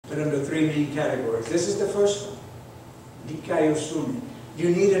but under three main categories. This is the first one. Dikaiosune. You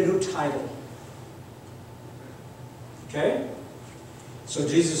need a new title. Okay? So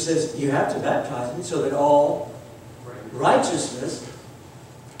Jesus says, you have to baptize me so that all righteousness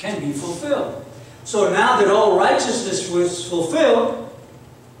can be fulfilled. So now that all righteousness was fulfilled,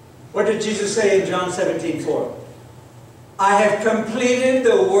 what did Jesus say in John 17:4? I have completed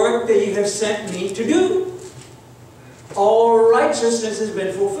the work that you have sent me to do. All righteousness has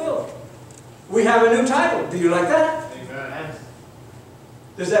been fulfilled. We have a new title. Do you like that? Amen.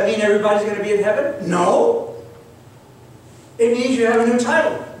 Does that mean everybody's going to be in heaven? No. It means you have a new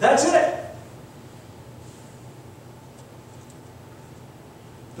title. That's it.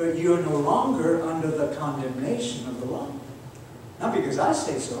 But you're no longer under the condemnation of the law. Not because I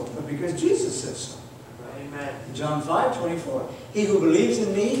say so, but because Jesus says so. Amen. John 5:24. He who believes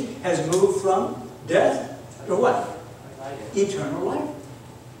in me has moved from death to what? Eternal life.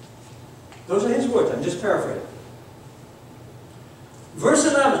 Those are his words. I'm just paraphrasing. Verse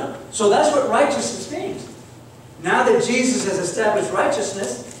 11. So that's what righteousness means. Now that Jesus has established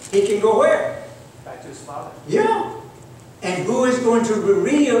righteousness, he can go where? Back to his Father. Yeah. And who is going to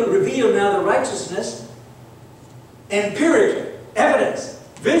reveal now the righteousness? Empirically, evidence,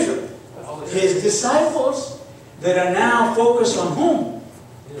 visually. His disciples that are now focused on whom?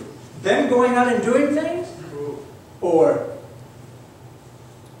 Them going out and doing things? Or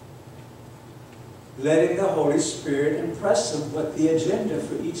letting the Holy Spirit impress them what the agenda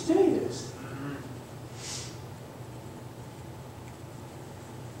for each day is.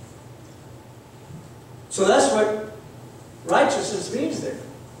 So that's what righteousness means there.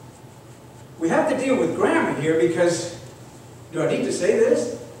 We have to deal with grammar here because, do I need to say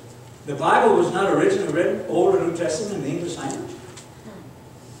this? The Bible was not originally written, Old or New Testament, in the English language.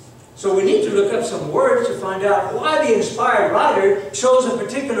 So we need to look up some words to find out why the inspired writer chose a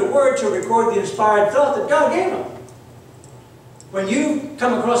particular word to record the inspired thought that God gave him. When you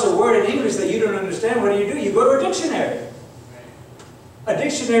come across a word in English that you don't understand, what do? You go to a dictionary. A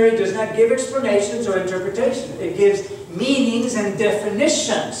dictionary does not give explanations or interpretation. It gives meanings and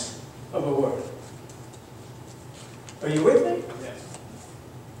definitions of a word. Are you with me? Yes.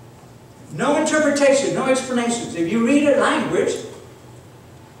 No interpretation, no explanations. If you read a language,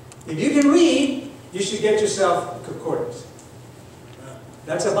 if you can read, you should get yourself a concordance.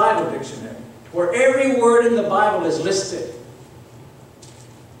 That's a Bible dictionary, where every word in the Bible is listed.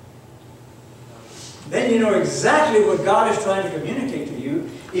 Then you know exactly what God is trying to communicate to you,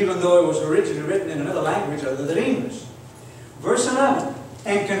 even though it was originally written in another language other than English. Verse 11,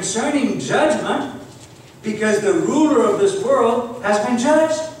 and concerning judgment, because the ruler of this world has been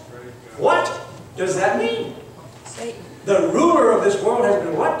judged. What does that mean? Satan. The ruler of this world has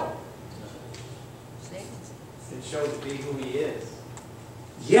been what? Satan. It shows to be who he is.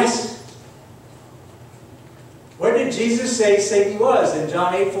 Yes. What did Jesus say Satan was in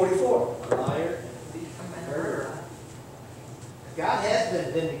John 8:44? A liar and a thief, a murderer. God has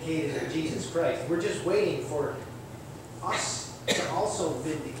been vindicated in Jesus Christ. We're just waiting for us to also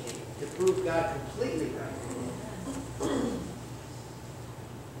vindicate, to prove God completely right.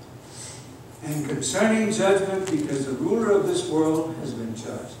 And concerning judgment, because the ruler of this world has been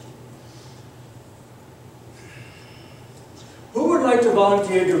judged. Who would like to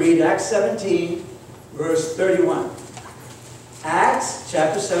volunteer to read Acts 17, verse 31? Acts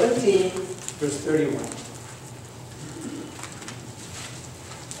chapter 17, verse 31.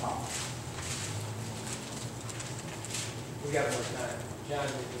 We got more time. John,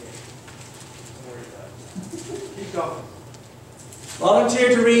 don't worry about it. Keep going. Volunteer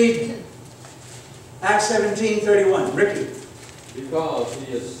to read Acts 17, 31. Ricky. Because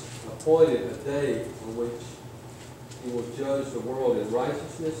he has appointed a day on which he will judge the world in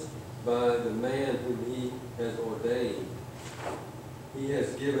righteousness by the man whom he has ordained. He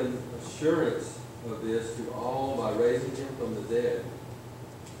has given assurance of this to all by raising him from the dead.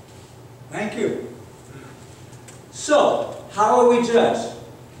 Thank you. So, how are we judged?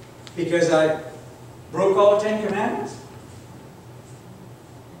 Because I broke all 10 commandments?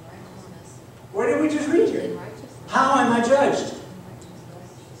 What did we just read here? How am I judged?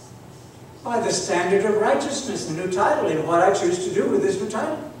 By the standard of righteousness, the new title, and what I choose to do with this new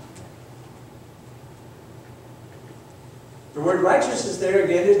title. The word righteousness there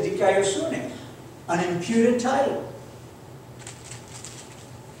again is dikaiosune, an imputed title.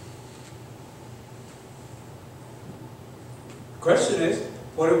 The question is,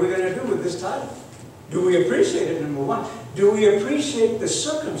 what are we going to do with this title? Do we appreciate it, number one? Do we appreciate the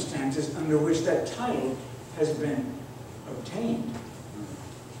circumstances under which that title has been obtained?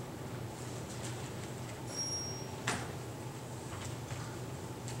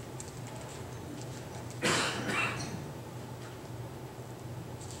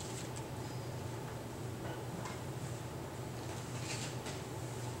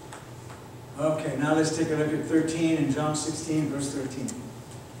 Okay, now let's take a look at 13 in John 16, verse 13.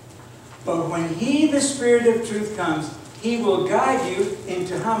 But when He, the Spirit of truth, comes, He will guide you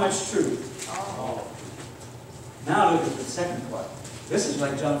into how much truth? Oh. Now look at the second part. This is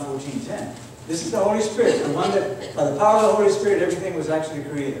like John 14:10. This is the Holy Spirit, the one that, by the power of the Holy Spirit, everything was actually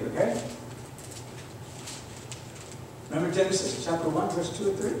created, okay? Remember Genesis chapter 1, verse 2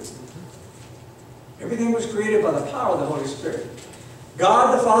 and 3? Everything was created by the power of the Holy Spirit.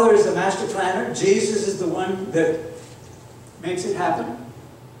 God the Father is the master planner. Jesus is the one that makes it happen.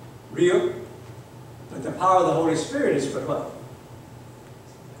 Real. But the power of the Holy Spirit is for what?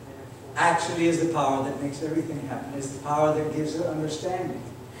 Actually is the power that makes everything happen. Is the power that gives it understanding.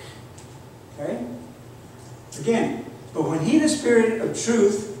 Okay? Again, but when He, the Spirit of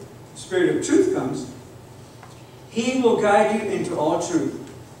truth comes, He will guide you into all truth.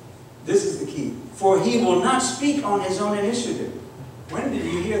 This is the key. For He will not speak on His own initiative. When did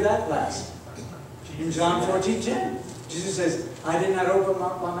you hear that last? In John 14:10. Jesus says, I did not open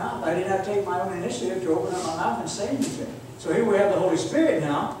up my mouth. I did not take my own initiative to open up my mouth and say anything. So here we have the Holy Spirit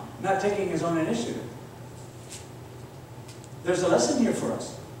now, not taking His own initiative. There's a lesson here for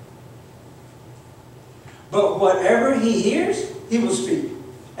us. But whatever He hears, He will speak.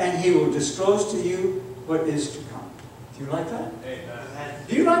 And He will disclose to you what is to come. Do you like that? Amen.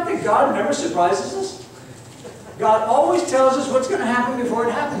 Do you like that God never surprises us? God always tells us what's going to happen before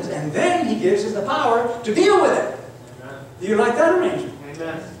it happens. And then He gives us the power to deal with it. Amen. Do you like that arrangement?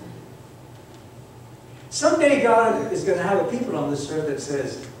 Amen. Someday God is going to have a people on this earth that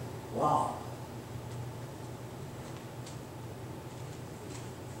says, wow,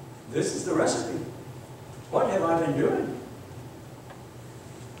 this is the recipe. What have I been doing?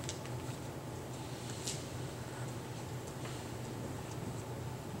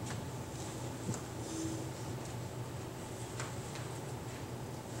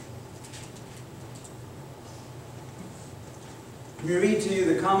 Let me read to you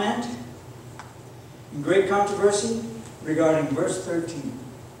the comment in great controversy regarding verse 13.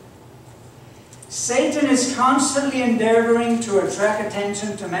 Satan is constantly endeavoring to attract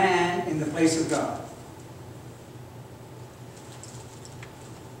attention to man in the place of God.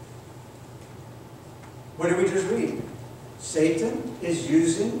 What did we just read? Satan is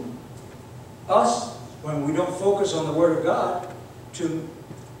using us, when we don't focus on the Word of God, to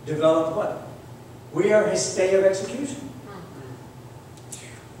develop what? We are His stay of execution.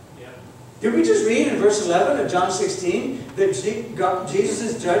 Did we just read in verse 11 of John 16 that Jesus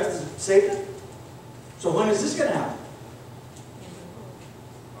has judged Satan? So when is this going to happen?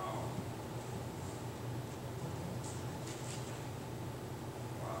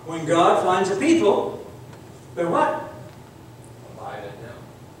 When God finds a people, they're what? Abide in Him.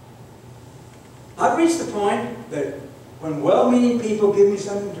 I've reached the point that when well-meaning people give me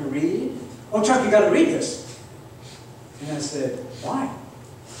something to read, oh Chuck, you got to read this. And I said, why?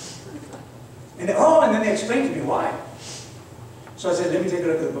 And then they explained to me why. So I said, let me take a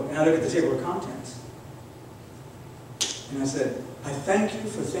look at the book. And I look at the table of contents. And I said, I thank you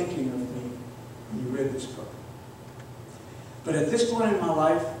for thinking of me when you read this book. But at this point in my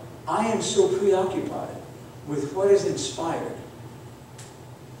life, I am so preoccupied with what is inspired.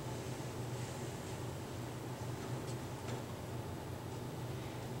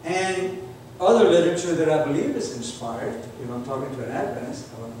 And other literature that I believe is inspired, if I'm talking to an Adventist,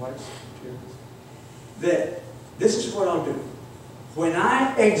 that this is what I'll do. When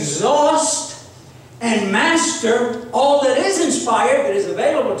I exhaust and master all that is inspired, that is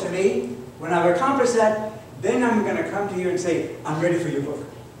available to me, when I've accomplished that, then I'm going to come to you and say, I'm ready for your book.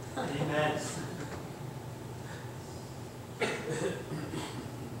 Amen.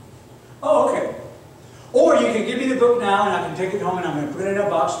 Oh, okay. Or you can give me the book now and I can take it home and I'm going to put it in a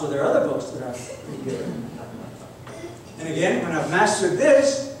box where there are other books that I've been given. And again, when I've mastered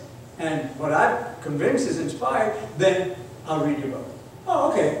this, and what I'm convinced is inspired, then I'll read your book.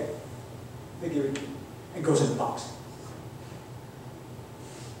 Oh, okay. They give it to you. It goes in the box.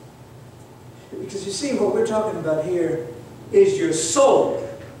 Because you see, what we're talking about here is your soul.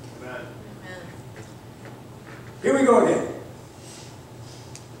 Amen. Here we go again.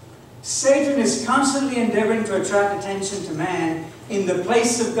 Satan is constantly endeavoring to attract attention to man in the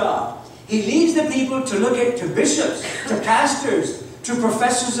place of God. He leads the people to look to bishops, to pastors, to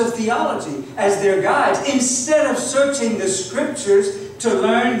professors of theology as their guides, instead of searching the Scriptures to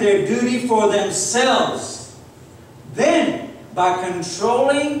learn their duty for themselves. Then, by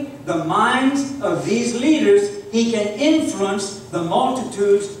controlling the minds of these leaders, he can influence the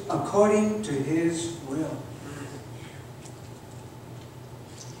multitudes according to his will.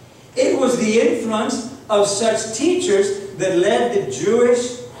 It was the influence of such teachers that led the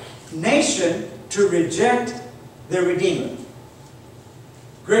Jewish nation to reject their Redeemer.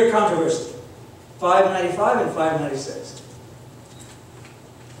 Great controversy. 595 and 596.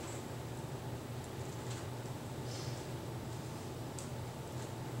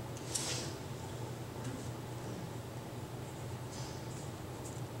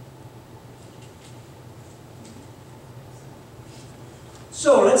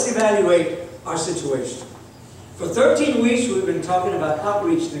 So let's evaluate our situation. For 13 weeks we've been talking about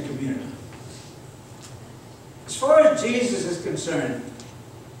outreach in the community. As far as Jesus is concerned,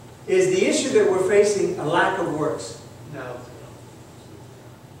 is the issue that we're facing a lack of works? No.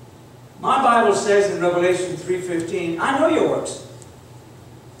 My Bible says in Revelation 3:15, I know your works.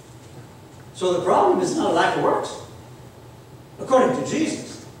 So the problem is not a lack of works, according to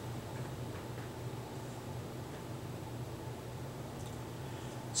Jesus.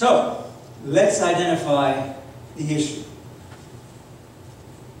 So, let's identify the issue.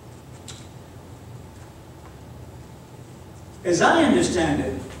 As I understand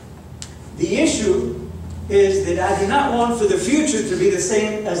it, the issue is that I do not want for the future to be the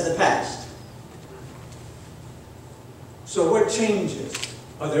same as the past. So what changes?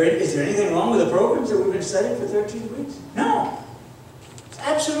 Is there anything wrong with the programs that we've been studying for 13 weeks? No. There's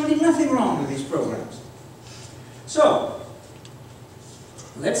absolutely nothing wrong with these programs. So,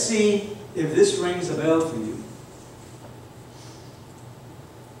 let's see if this rings a bell for you.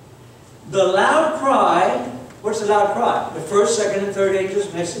 The loud cry, what's the loud cry? The first, second, and third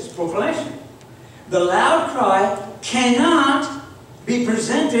angels' message proclamation. The loud cry cannot be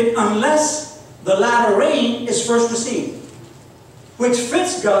presented unless the latter rain is first received, which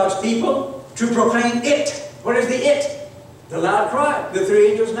fits God's people to proclaim it. What is the it? The loud cry, the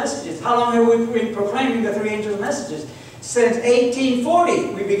three angels' messages. How long have we been proclaiming the three angels' messages? Since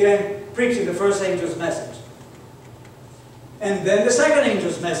 1840, we began preaching the first angel's message. And then the second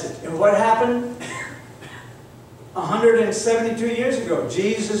angel's message. And what happened? 172 years ago,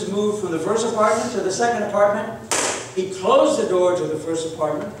 Jesus moved from the first apartment to the second apartment. He closed the door to the first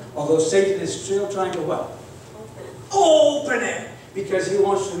apartment, although Satan is still trying to what? Open it! Because he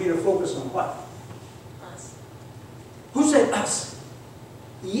wants me to focus on what? Us. Who said us?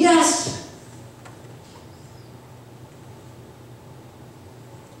 Yes!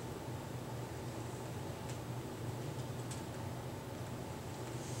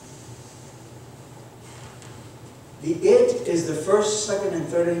 The it is the first, second, and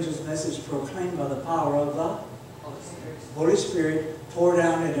third angel's message proclaimed by the power of the Holy Spirit, poured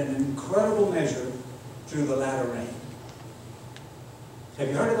down in an incredible measure through the latter rain. Have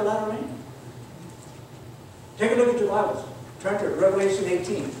you heard of the latter rain? Take a look at your Bibles. Turn to Revelation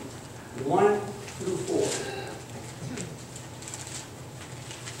 18, 1 through 4.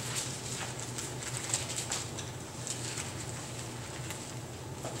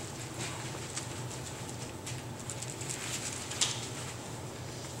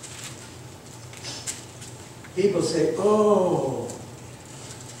 People say, oh,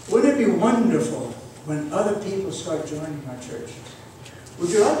 wouldn't it be wonderful when other people start joining our church? Would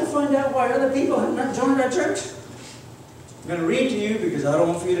you like to find out why other people have not joined our church? I'm going to read to you because I don't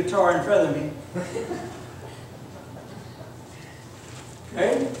want for you to tar and feather me.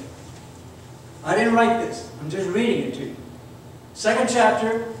 Okay? I didn't write this. I'm just reading it to you. Second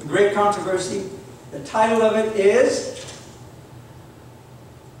chapter, Great Controversy. The title of it is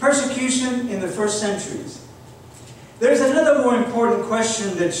Persecution in the First Centuries. There's another more important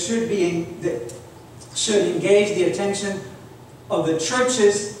question that should engage the attention of the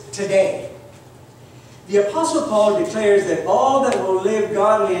churches today. The Apostle Paul declares that all that will live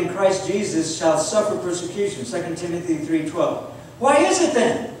godly in Christ Jesus shall suffer persecution, 2 Timothy 3:12. Why is it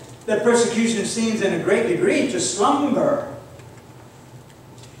then that persecution seems in a great degree to slumber?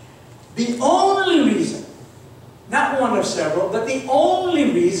 The only reason, not one of several, but the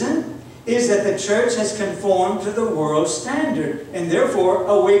only reason is that the church has conformed to the world's standard and therefore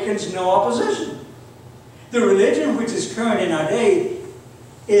awakens no opposition. The religion which is current in our day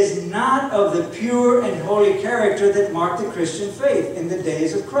is not of the pure and holy character that marked the Christian faith in the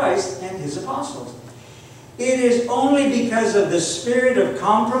days of Christ and His apostles. It is only because of the spirit of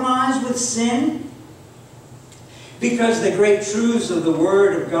compromise with sin, because the great truths of the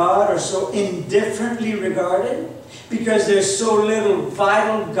Word of God are so indifferently regarded, because there's so little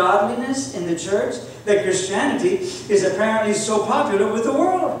vital godliness in the church, that Christianity is apparently so popular with the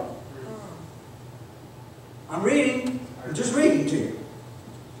world. I'm just reading to you.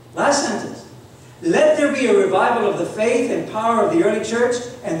 Last sentence. Let there be a revival of the faith and power of the early church,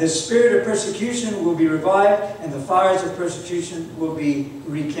 and the spirit of persecution will be revived, and the fires of persecution will be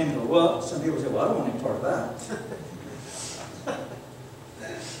rekindled. Well, some people say, well, I don't want any part of that.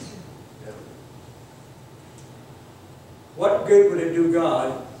 What good would it do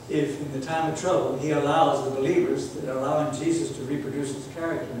God if in the time of trouble He allows the believers that are allowing Jesus to reproduce His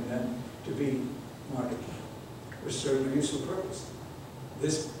character in them to be martyred for certain or useful purpose?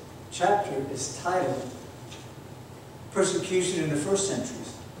 This chapter is titled Persecution in the First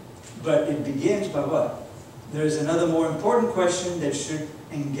Centuries. But it begins by what? There's another more important question that should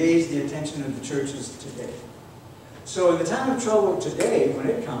engage the attention of the churches today. So in the time of trouble today, when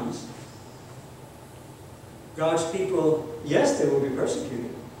it comes, God's people, yes, they will be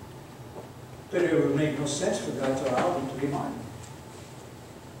persecuted. But it would make no sense for God to allow them to be martyred.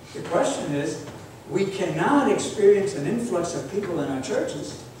 The question is, we cannot experience an influx of people in our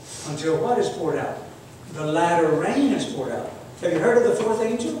churches until what is poured out? The latter rain is poured out. Have you heard of the fourth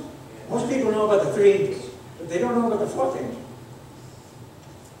angel? Most people know about the three angels, but they don't know about the fourth angel.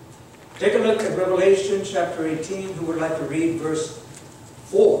 Take a look at Revelation chapter 18. Who would like to read verse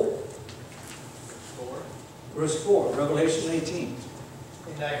 4? Verse 4, Revelation 18.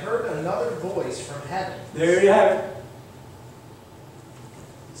 And I heard another voice from heaven. There you have it.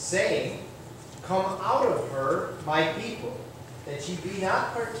 Saying, Come out of her, my people, that ye be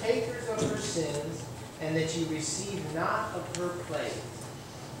not partakers of her sins, and that ye receive not of her plagues.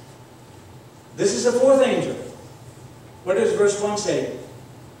 This is the fourth angel. What does verse 1 say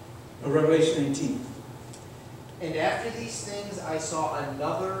of Revelation 18? And after these things I saw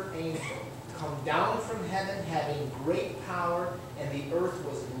another angel come down from heaven, having great power, and the earth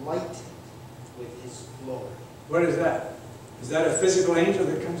was lightened with his glory. What is that? Is that a physical angel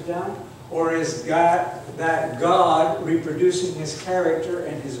that comes down? Or is God reproducing His character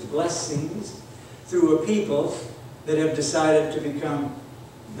and His blessings through a people that have decided to become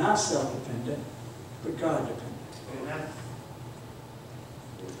not self-dependent, but God-dependent? Amen.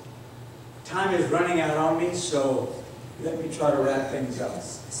 Time is running out on me, so let me try to wrap things up.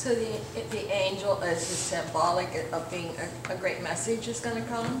 So the angel is symbolic of being a great message is going to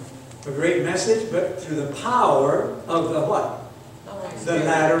come? A great message, but through the power of the what? The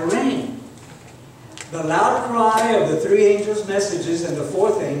latter rain. The loud cry of the three angels' messages and the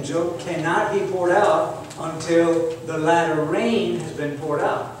fourth angel cannot be poured out until the latter rain has been poured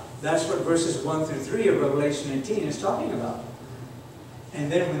out. That's what verses 1 through 3 of Revelation 18 is talking about. And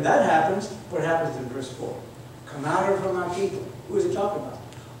then when that happens, what happens in verse 4? Come out of her, my people. Who is it talking about?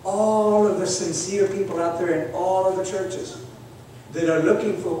 All of the sincere people out there in all of the churches that are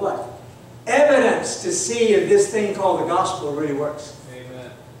looking for what? Evidence to see if this thing called the gospel really works.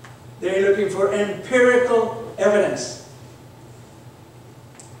 Amen. They're looking for empirical evidence.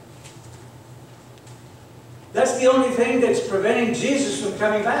 That's the only thing that's preventing Jesus from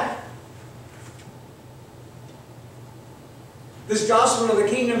coming back. This gospel of the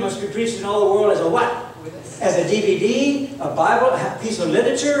kingdom must be preached in all the world as a what? As a DVD, a Bible, a piece of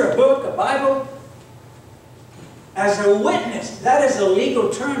literature, a book, a Bible. As a witness. That is a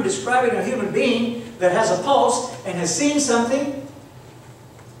legal term describing a human being that has a pulse and has seen something,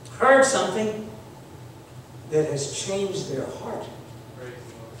 heard something that has changed their heart.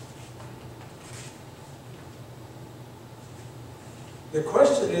 The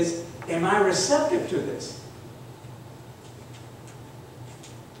question is, am I receptive to this?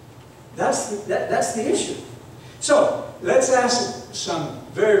 That's the issue. So, let's ask some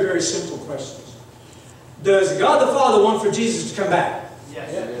very, very simple questions. Does God the Father want for Jesus to come back?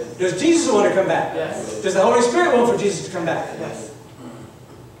 Yes. Does Jesus want to come back? Yes. Does the Holy Spirit want for Jesus to come back? Yes.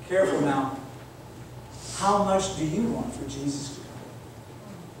 Careful now. How much do you want for Jesus to come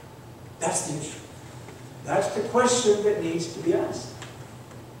back? That's the issue. That's the question that needs to be asked.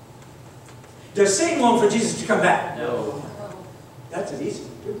 Does Satan want for Jesus to come back? No. That's an easy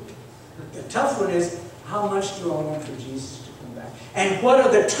one, too. The tough one is, how much do I want for Jesus to come back? And what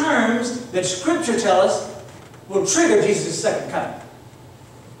are the terms that Scripture tells us will trigger Jesus' second coming?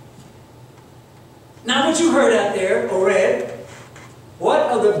 Not what you heard out there or read. What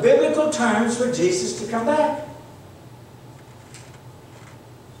are the biblical terms for Jesus to come back?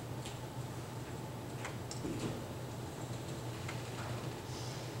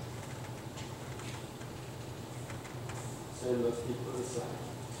 Sin must be put aside.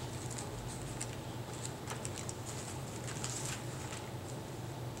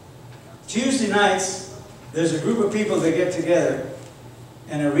 Tuesday nights, there's a group of people that get together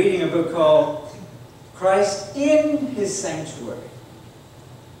and are reading a book called Christ in His Sanctuary.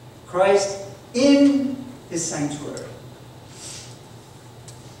 Christ in His Sanctuary.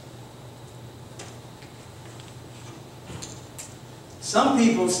 Some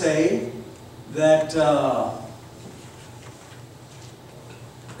people say that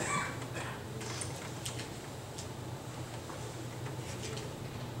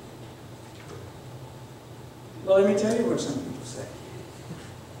Well, let me tell you what some people say.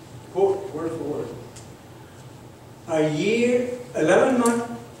 Quote, word for word. A year, 11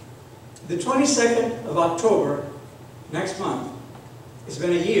 months, the 22nd of October, next month, it's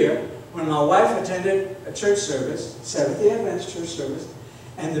been a year when my wife attended a church service, Seventh-day Adventist church service,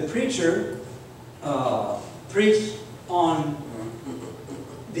 and the preacher preached on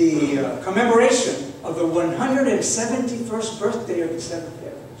the commemoration of the 171st birthday of the Seventh-day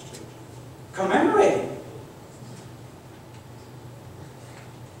Adventist Church. Commemorating.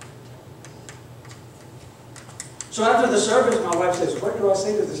 So after the service, my wife says, what do I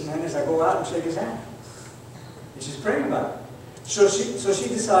say to this man as I go out and shake his hand? And she's praying about it. So she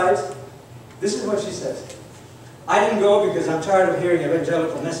decides, this is what she says. I didn't go because I'm tired of hearing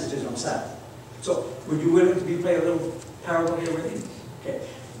evangelical messages on Sabbath. So, would you willing to play a little parable here with me? Okay.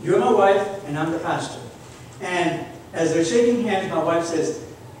 You're my wife, and I'm the pastor. And as they're shaking hands, my wife says,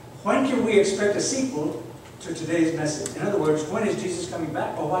 when can we expect a sequel to today's message? In other words, when is Jesus coming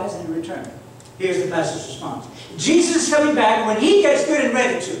back, or why hasn't he returned? Here's the pastor's response. Jesus is coming back when he gets good and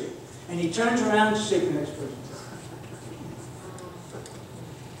ready to. And he turns around to shake the next person.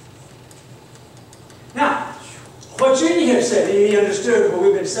 Now, what Jenny had said, he understood what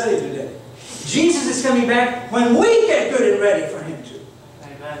we've been studying today. Jesus is coming back when we get good and ready for him to.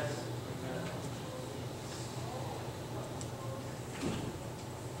 Amen.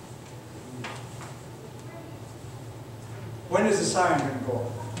 When is the siren going to go off?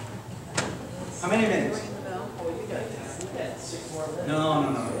 How many minutes? Oh, you got 6 more minutes. No.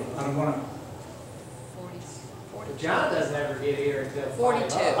 I don't want to. 40. John doesn't ever get here until 42.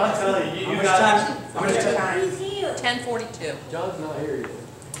 5. I'm telling you, How you much got time? How much time? 10:42. John's not here yet.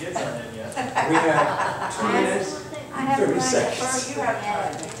 kids aren't in yet. We have 2 minutes, I have 30 one seconds. for you have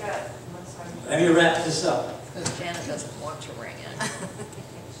time. You got one second. Let me wrap this up. Because Janet doesn't want to ring in.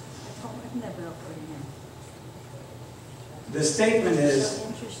 The statement is, So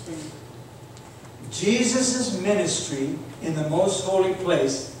interesting. Jesus' ministry in the most holy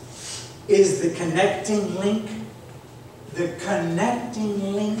place is the connecting link, the connecting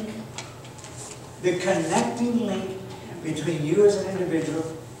link between you as an individual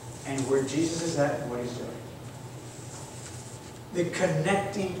and where Jesus is at and what he's doing. The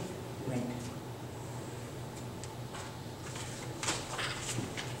connecting link.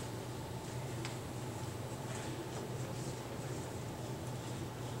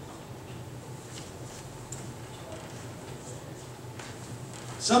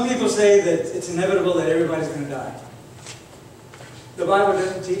 Some people say that it's inevitable that everybody's going to die. The Bible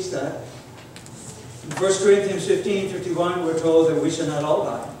doesn't teach that. In 1 Corinthians 15:51, we're told that we shall not all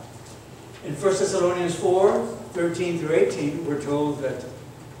die. In 1 Thessalonians 4:13-18, we're told that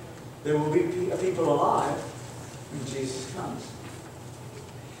there will be people alive when Jesus comes.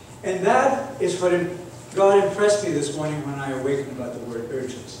 And that is what God impressed me this morning when I awakened about the word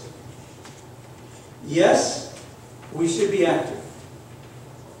urgency. Yes, we should be active.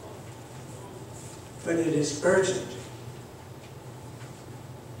 But it is urgent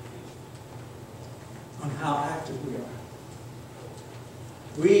on how active we are.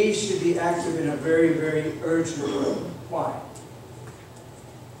 We should be active in a very, very urgent way. Why?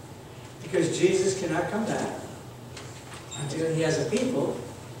 Because Jesus cannot come back until he has a people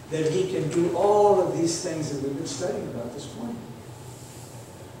that he can do all of these things that we've been studying about this morning.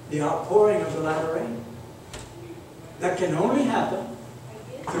 The outpouring of the latter rain. That can only happen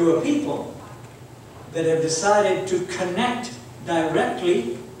through a people that have decided to connect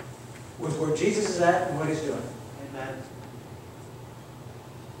directly with where Jesus is at and what he's doing. Amen.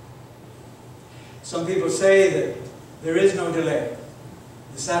 Some people say that there is no delay.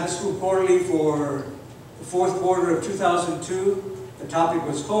 The Sabbath School Quarterly for the 4th quarter of 2002, the topic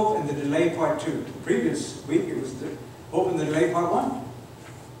was Hope and the Delay Part 2. The previous week it was the Hope and the Delay Part 1.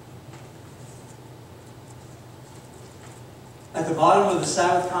 At the bottom of the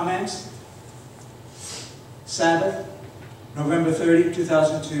Sabbath comments, Sabbath, November 30,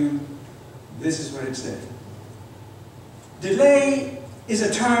 2002, this is what it said. Delay is a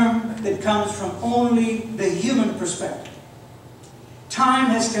term that comes from only the human perspective. Time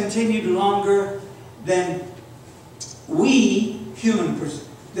has continued longer than we human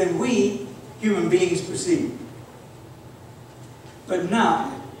beings perceive. But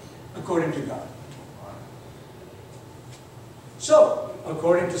not according to God. So,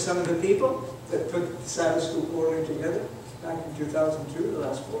 according to some of the people that put the Sabbath School Quarterly together back in 2002, the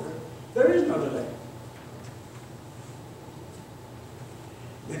last quarter, there is no delay.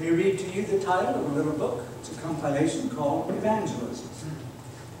 Let me read to you the title of a little book. It's a compilation called Evangelism.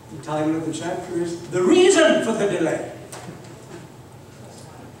 The title of the chapter is The Reason for the Delay.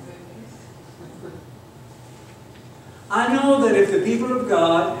 I know that if the people of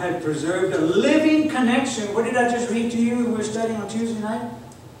God had preserved a living connection, what did I just read to you when we were studying on Tuesday night?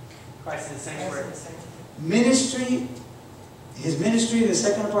 Christ in the sanctuary. Ministry, his ministry in the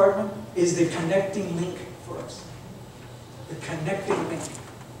second apartment is the connecting link for us. The connecting link.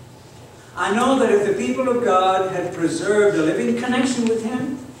 I know that if the people of God had preserved a living connection with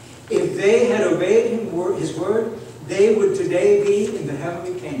him, if they had obeyed his word, they would today be in the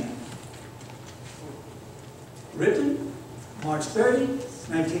heavenly Canaan. Written March 30,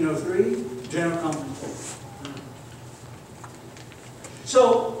 1903, General Conference.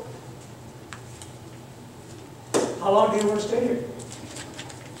 So, how long do you want to stay here?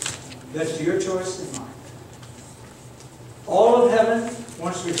 That's your choice and mine. All of heaven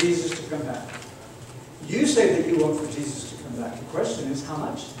wants for Jesus to come back. You say that you want for Jesus to come back. The question is, how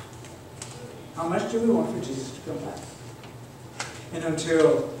much? How much do we want for Jesus to come back? And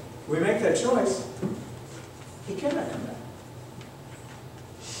until we make that choice, he cannot come back.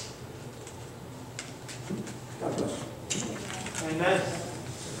 God bless you. Amen.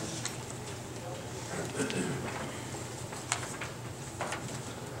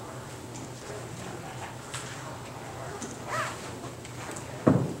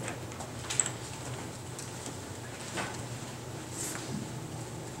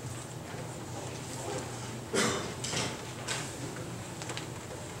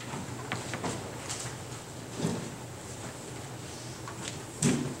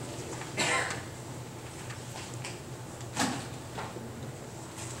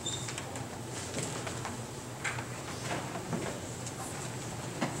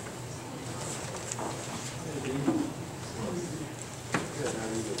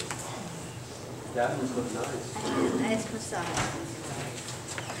 That one's look nice. Nice massage.